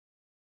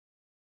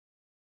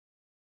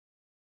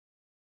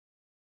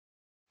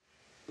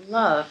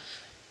Love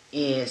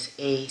is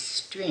a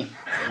stream.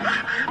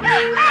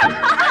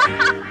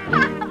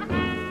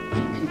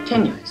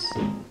 Continuous.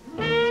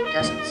 It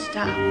doesn't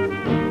stop.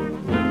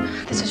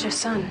 This is your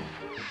son.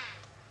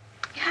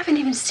 You haven't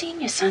even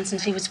seen your son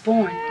since he was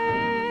born.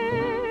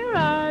 Where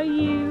are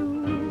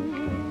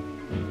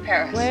you?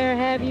 Paris. Where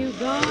have you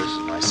gone? This is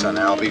my son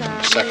Albie from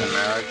the second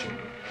marriage.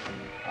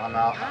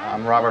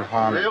 I'm Robert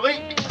Harmon.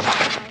 Really?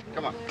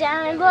 Come on.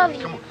 Dad, I love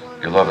you. Come on.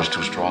 Your love is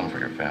too strong for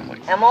your family.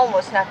 I'm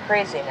almost not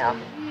crazy now.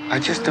 I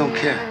just don't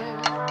care.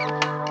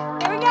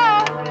 Here we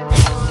go.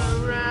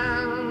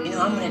 You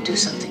know, I'm gonna do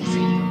something for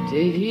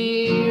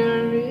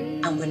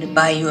you. I'm gonna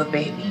buy you a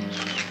baby.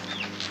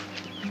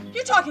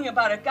 You're talking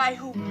about a guy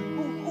who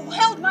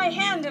held my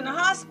hand in a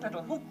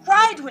hospital, who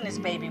cried when his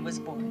baby was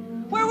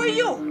born. Where were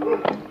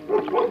you?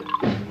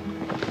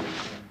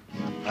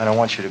 I don't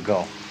want you to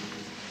go.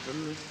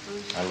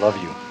 I love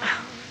you.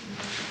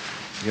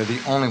 You're the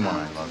only one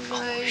I love.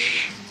 Oh,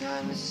 shh.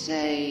 Time to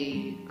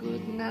say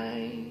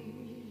goodnight.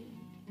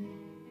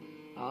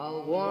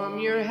 I'll warm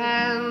your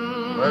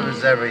hand. Love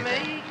is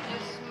everything.